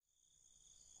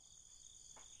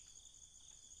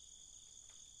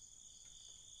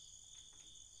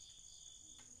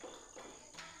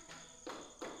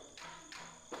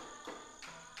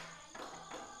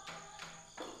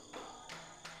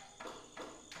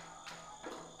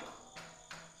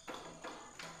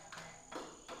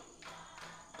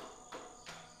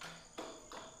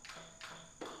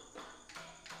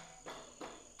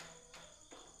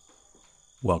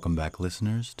Welcome back,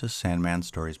 listeners, to Sandman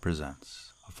Stories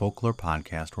Presents, a folklore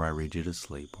podcast where I read you to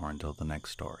sleep or until the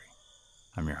next story.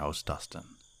 I'm your host, Dustin.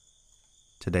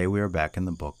 Today we are back in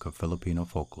the book of Filipino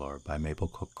folklore by Maple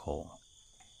Cook Cole.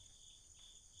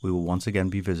 We will once again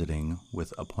be visiting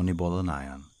with Aponi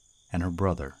Bolanayan and her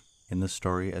brother in the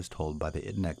story as told by the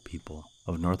Itneg people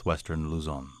of northwestern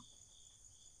Luzon.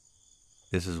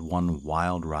 This is one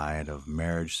wild ride of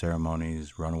marriage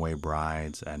ceremonies, runaway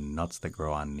brides, and nuts that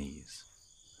grow on knees.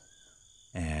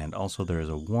 And also there is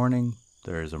a warning,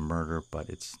 there is a murder, but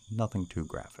it's nothing too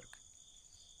graphic.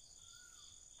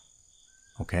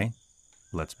 Okay,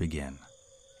 let's begin.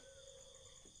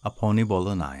 Aponi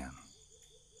Bolanayan.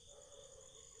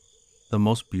 The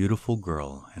most beautiful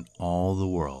girl in all the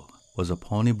world was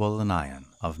Aponi Bolanayan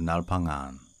of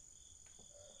Nalpangan.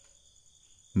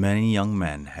 Many young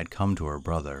men had come to her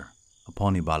brother,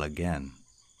 Aponi Balagen,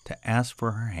 to ask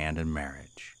for her hand in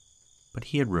marriage, but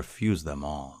he had refused them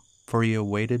all, for he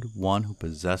awaited one who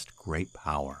possessed great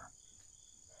power.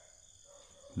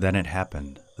 Then it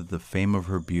happened that the fame of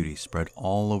her beauty spread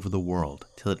all over the world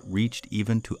till it reached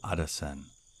even to Adasen,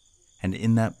 and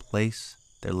in that place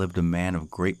there lived a man of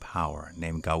great power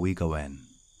named Gawigawen.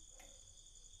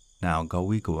 Now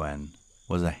Gawigawen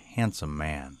was a handsome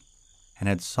man, and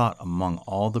had sought among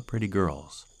all the pretty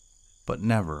girls, but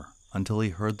never, until he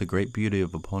heard the great beauty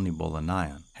of Aponi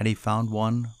Bolanayan, had he found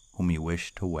one whom he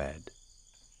wished to wed.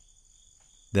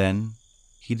 Then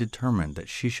he determined that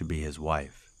she should be his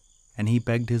wife, and he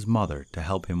begged his mother to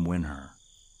help him win her.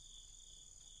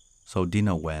 So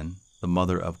Dinawen, the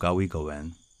mother of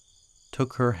Gawigawen,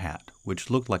 took her hat, which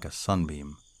looked like a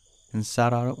sunbeam, and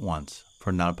set out at once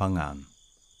for Nalpangan.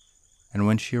 And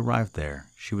when she arrived there,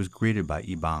 she was greeted by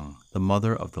Ibang, the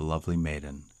mother of the lovely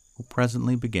maiden, who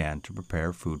presently began to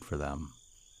prepare food for them.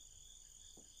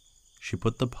 She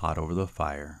put the pot over the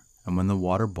fire, and when the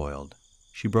water boiled,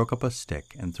 she broke up a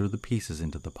stick and threw the pieces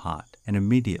into the pot, and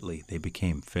immediately they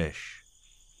became fish.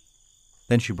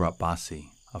 Then she brought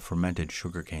basi, a fermented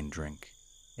sugarcane drink,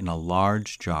 in a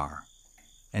large jar,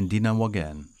 and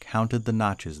Dinawagen counted the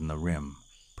notches in the rim,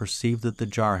 perceived that the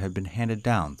jar had been handed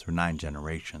down through 9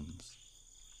 generations.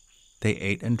 They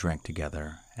ate and drank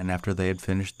together, and after they had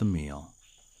finished the meal,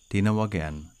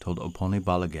 Dinawagen told Aponi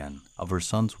Balagen of her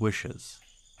son's wishes,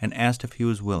 and asked if he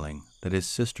was willing that his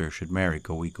sister should marry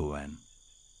Gawigawen.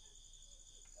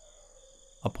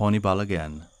 Aponi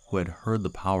Balagen, who had heard the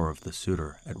power of the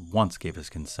suitor, at once gave his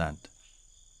consent,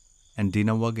 and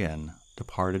Dinawagen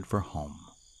departed for home,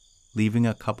 leaving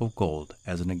a cup of gold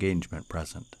as an engagement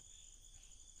present.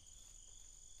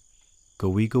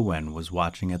 Gawigawen was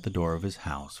watching at the door of his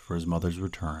house for his mother's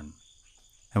return,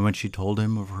 and when she told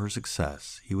him of her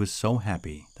success, he was so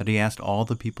happy that he asked all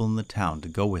the people in the town to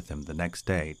go with him the next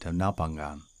day to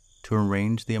Nalpangan to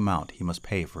arrange the amount he must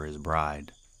pay for his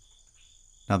bride.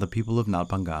 Now the people of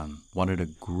Nalpangan wanted a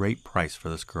great price for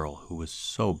this girl who was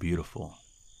so beautiful,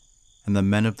 and the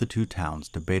men of the 2 towns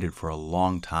debated for a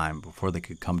long time before they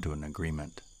could come to an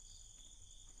agreement.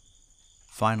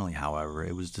 Finally, however,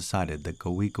 it was decided that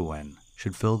Gawigawen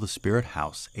should fill the spirit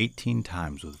house 18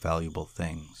 times with valuable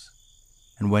things,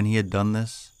 and when he had done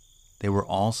this, they were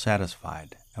all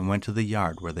satisfied and went to the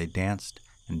yard where they danced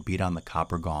and beat on the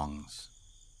copper gongs.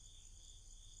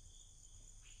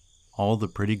 All the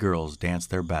pretty girls danced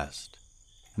their best,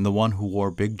 and the one who wore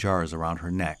big jars around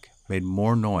her neck made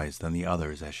more noise than the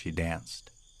others as she danced,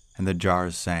 and the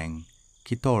jars sang,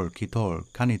 "Kitol, kitol,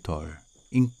 kanitol,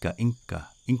 inka, inka,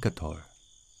 inkatol."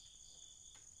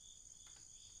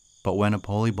 But when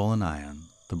Aponi Bolanayan,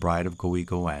 the bride of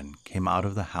Gawigawen, came out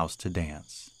of the house to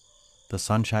dance, the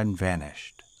sunshine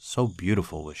vanished, so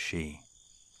beautiful was she,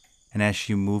 and as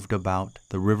she moved about,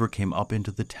 the river came up into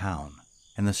the town,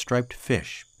 and the striped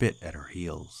fish bit at her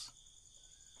heels.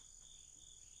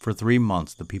 For 3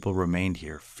 months the people remained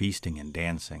here feasting and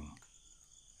dancing,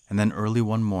 and then early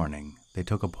one morning they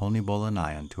took Aponi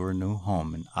Bolanayan to her new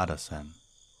home in Adasen.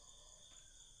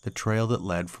 The trail that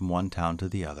led from one town to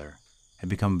the other had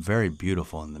become very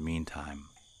beautiful in the meantime.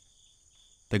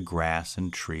 The grass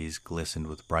and trees glistened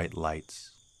with bright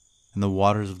lights, and the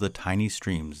waters of the tiny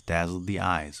streams dazzled the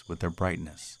eyes with their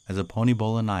brightness as Aponi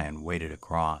Bolanayan waded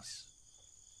across.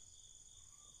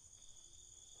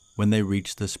 When they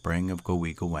reached the spring of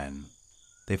Gawigawen,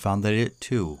 they found that it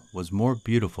too was more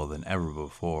beautiful than ever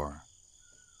before.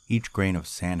 Each grain of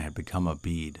sand had become a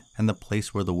bead, and the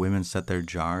place where the women set their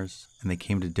jars and they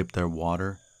came to dip their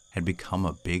water had become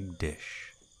a big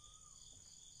dish.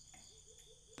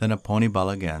 Then Aponi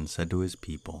Balagen said to his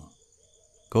people,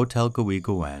 "Go tell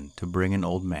Gawigawen to bring an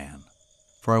old man,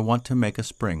 for I want to make a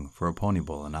spring for Aponi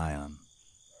Bolanayan."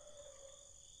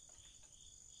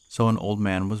 So an old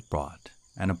man was brought,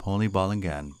 and Aponi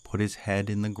Balagan put his head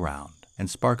in the ground, and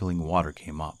sparkling water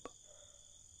came up.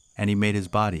 And he made his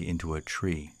body into a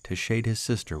tree to shade his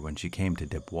sister when she came to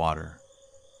dip water.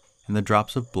 And the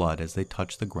drops of blood as they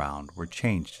touched the ground were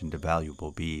changed into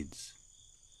valuable beads.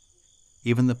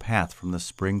 Even the path from the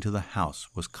spring to the house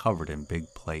was covered in big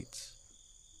plates,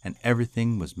 and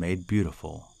everything was made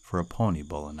beautiful for Aponi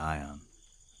Bolanayan.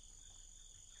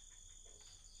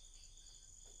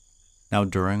 Now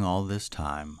during all this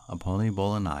time, Aponi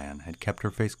Bolanayan had kept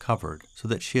her face covered so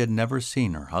that she had never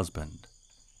seen her husband.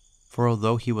 For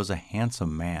although he was a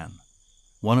handsome man,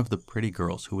 one of the pretty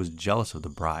girls who was jealous of the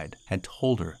bride had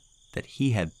told her that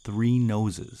he had 3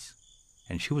 noses,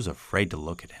 and she was afraid to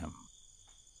look at him.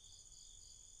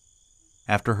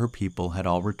 After her people had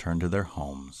all returned to their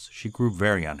homes, she grew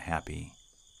very unhappy,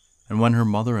 and when her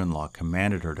mother-in-law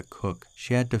commanded her to cook,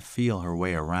 she had to feel her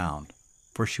way around,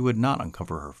 for she would not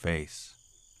uncover her face.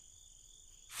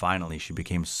 Finally, she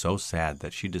became so sad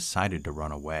that she decided to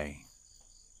run away.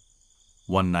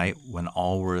 One night, when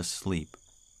all were asleep,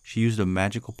 she used a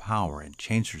magical power and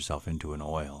changed herself into an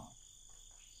oil.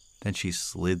 Then she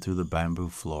slid through the bamboo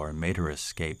floor and made her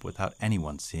escape without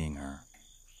anyone seeing her.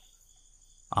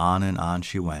 On and on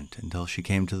she went until she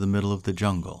came to the middle of the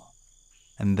jungle,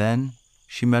 and then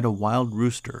she met a wild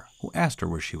rooster who asked her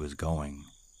where she was going.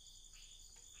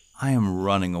 "I am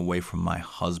running away from my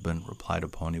husband," replied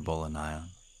Aponi Bolanayan,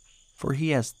 "for he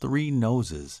has 3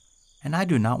 noses, and I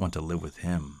do not want to live with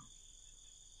him."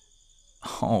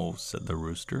 "Oh," said the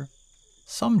rooster,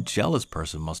 "some jealous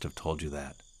person must have told you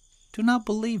that. Do not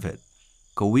believe it.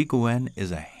 Gowigwen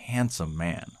is a handsome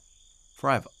man, for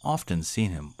I have often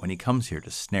seen him when he comes here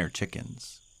to snare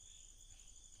chickens."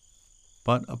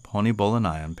 But Aponi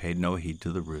Bolanayan paid no heed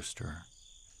to the rooster,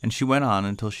 and she went on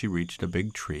until she reached a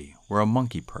big tree where a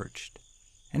monkey perched,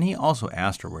 and he also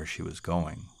asked her where she was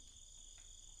going.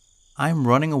 "I am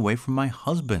running away from my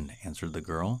husband," answered the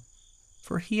girl,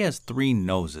 "for he has 3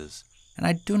 noses, and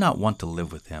I do not want to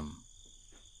live with him."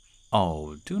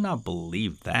 "Oh, do not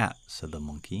believe that," said the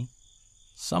monkey.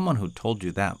 "Someone who told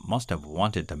you that must have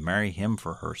wanted to marry him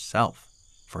for herself,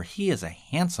 for he is a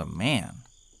handsome man."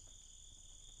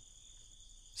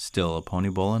 Still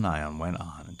Aponi Bolanayan went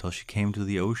on until she came to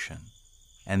the ocean,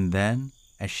 and then,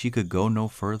 as she could go no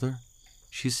further,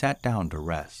 she sat down to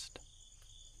rest.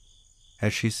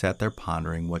 As she sat there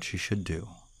pondering what she should do,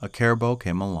 a caribou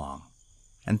came along,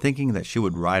 and thinking that she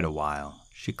would ride a while,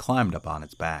 she climbed up on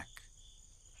its back.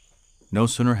 No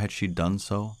sooner had she done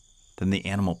so than the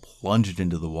animal plunged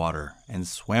into the water and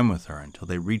swam with her until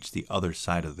they reached the other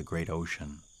side of the great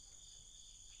ocean.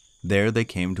 There they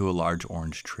came to a large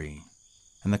orange tree,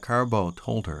 and the caribou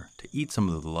told her to eat some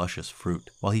of the luscious fruit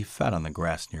while he fed on the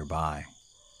grass nearby.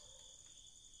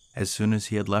 As soon as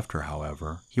he had left her,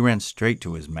 however, he ran straight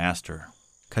to his master.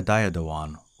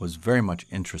 Kadayadawan was very much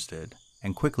interested,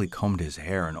 and quickly combed his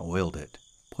hair and oiled it,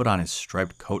 put on his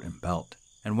striped coat and belt,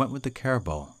 and went with the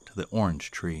caribou to the orange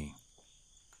tree.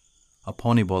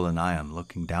 Aponi Bolanayan,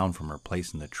 looking down from her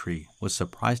place in the tree, was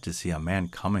surprised to see a man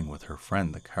coming with her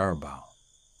friend the caribou.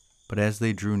 But as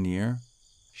they drew near,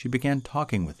 she began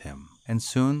talking with him, and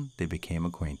soon they became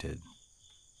acquainted.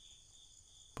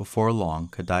 Before long,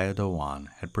 Kadayadawan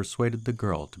had persuaded the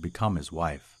girl to become his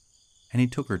wife, and he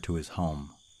took her to his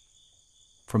home.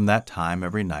 From that time,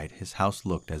 every night his house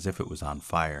looked as if it was on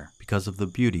fire because of the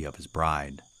beauty of his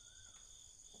bride.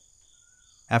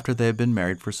 After they had been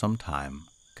married for some time,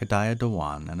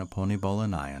 Kadayadawan and Aponi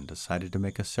Bolanayan decided to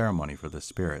make a ceremony for the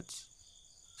spirits.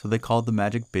 So they called the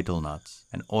magic betel nuts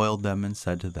and oiled them and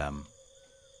said to them,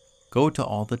 "Go to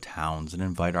all the towns and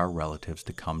invite our relatives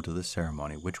to come to the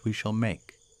ceremony which we shall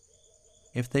make.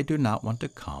 If they do not want to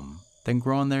come, then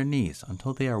grow on their knees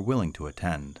until they are willing to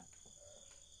attend."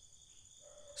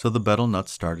 So the betel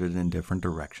nuts started in different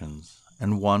directions,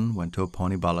 and one went to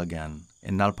Aponi Balagan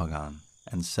in Nalpagan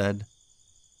and said,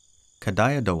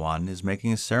 "Kadayadawan is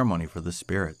making a ceremony for the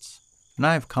spirits, and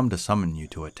I have come to summon you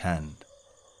to attend."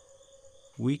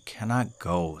 "We cannot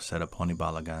go," said Aponi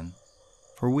Balagan,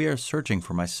 "for we are searching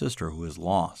for my sister who is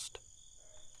lost."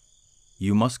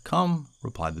 "You must come,"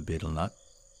 replied the betel nut,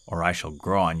 "or I shall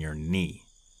grow on your knee."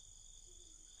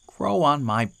 "Grow on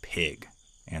my pig,"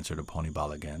 answered Aponi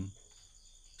Balagan.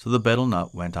 So the betel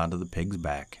nut went onto the pig's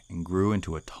back and grew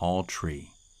into a tall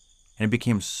tree, and it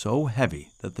became so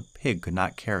heavy that the pig could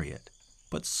not carry it,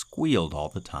 but squealed all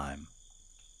the time.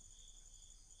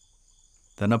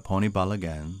 Then Aponi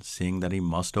Balagan, seeing that he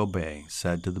must obey,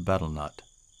 said to the betel nut,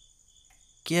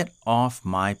 "Get off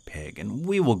my pig, and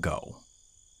we will go."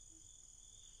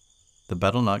 The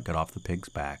betel nut got off the pig's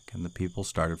back, and the people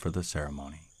started for the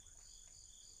ceremony.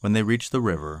 When they reached the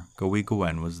river,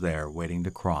 Gowigwen was there waiting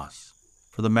to cross,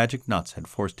 for the magic nuts had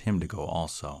forced him to go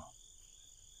also.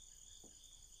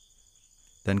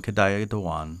 Then Kedaya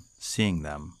Dewan, seeing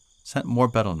them, sent more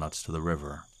betel nuts to the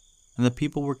river, and the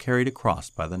people were carried across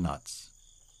by the nuts.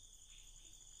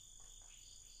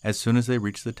 As soon as they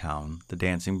reached the town, the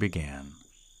dancing began,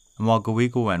 and while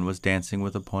Gawigawen was dancing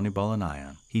with Aponi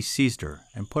Balanayan, he seized her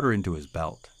and put her into his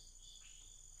belt.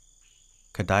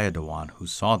 Kedaya Dewan, who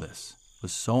saw this,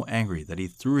 was so angry that he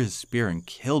threw his spear and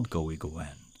killed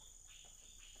Gawigawen.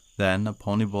 Then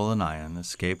Aponi Balanayan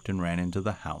escaped and ran into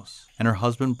the house, and her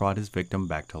husband brought his victim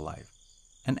back to life,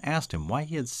 and asked him why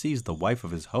he had seized the wife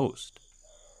of his host.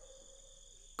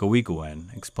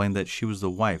 Gawigawen explained that she was the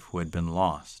wife who had been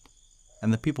lost,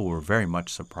 and the people were very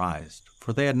much surprised,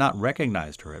 for they had not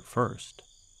recognized her at first.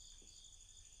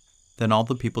 Then all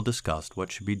the people discussed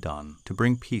what should be done to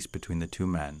bring peace between the two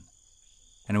men,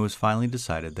 and it was finally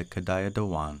decided that Kedaya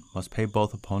Dewan must pay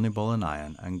both Aponi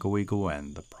Balanayan and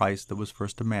Gawigawen the price that was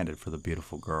first demanded for the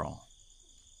beautiful girl.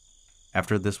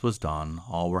 After this was done,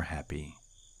 all were happy,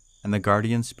 and the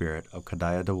guardian spirit of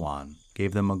Kedaya Dewan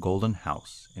gave them a golden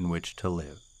house in which to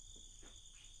live.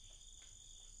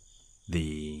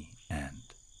 The end.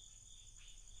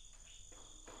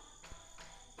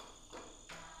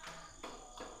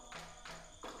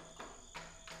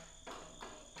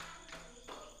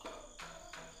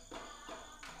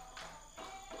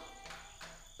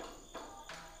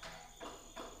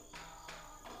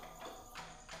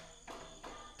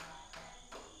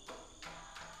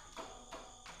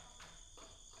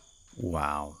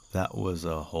 Wow, that was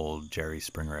a whole Jerry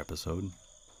Springer episode.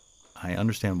 I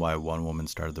understand why one woman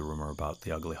started the rumor about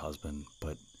the ugly husband,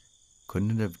 but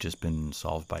couldn't it have just been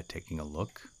solved by taking a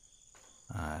look?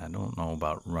 I don't know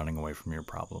about running away from your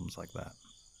problems like that.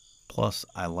 Plus,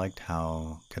 I liked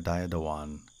how Kedaya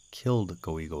Dewan killed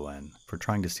Gawigawen for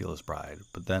trying to steal his bride,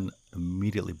 but then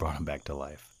immediately brought him back to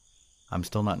life. I'm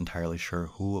still not entirely sure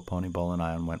who Aponi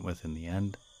Balanayan went with in the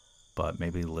end, but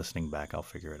maybe listening back I'll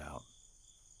figure it out.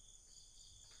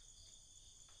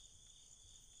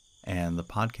 And the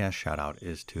podcast shout-out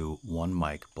is to One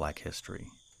Mike Black History.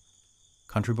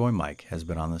 Country Boy Mike has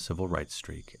been on the civil rights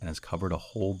streak and has covered a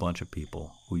whole bunch of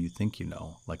people who you think you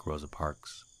know, like Rosa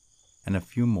Parks, and a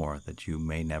few more that you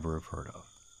may never have heard of.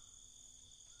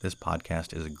 This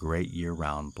podcast is a great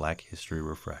year-round Black History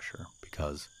refresher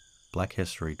because Black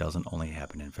History doesn't only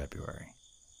happen in February.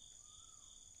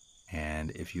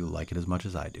 And if you like it as much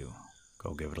as I do,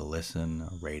 go give it a listen,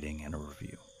 a rating, and a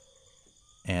review.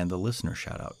 And the listener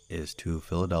shout-out is to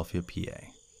Philadelphia, PA,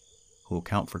 who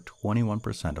account for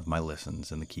 21% of my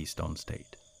listens in the Keystone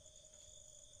State.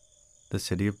 The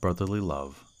city of brotherly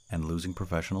love and losing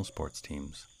professional sports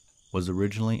teams was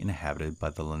originally inhabited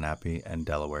by the Lenape and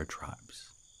Delaware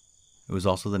tribes. It was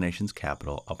also the nation's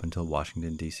capital up until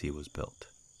Washington, D.C. was built.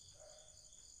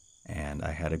 And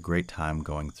I had a great time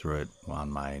going through it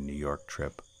on my New York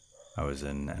trip. I was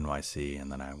in NYC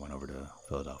and then I went over to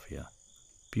Philadelphia.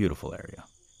 Beautiful area.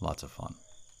 Lots of fun.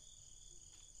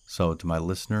 So to my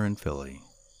listener in Philly,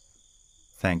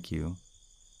 thank you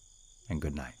and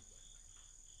good night.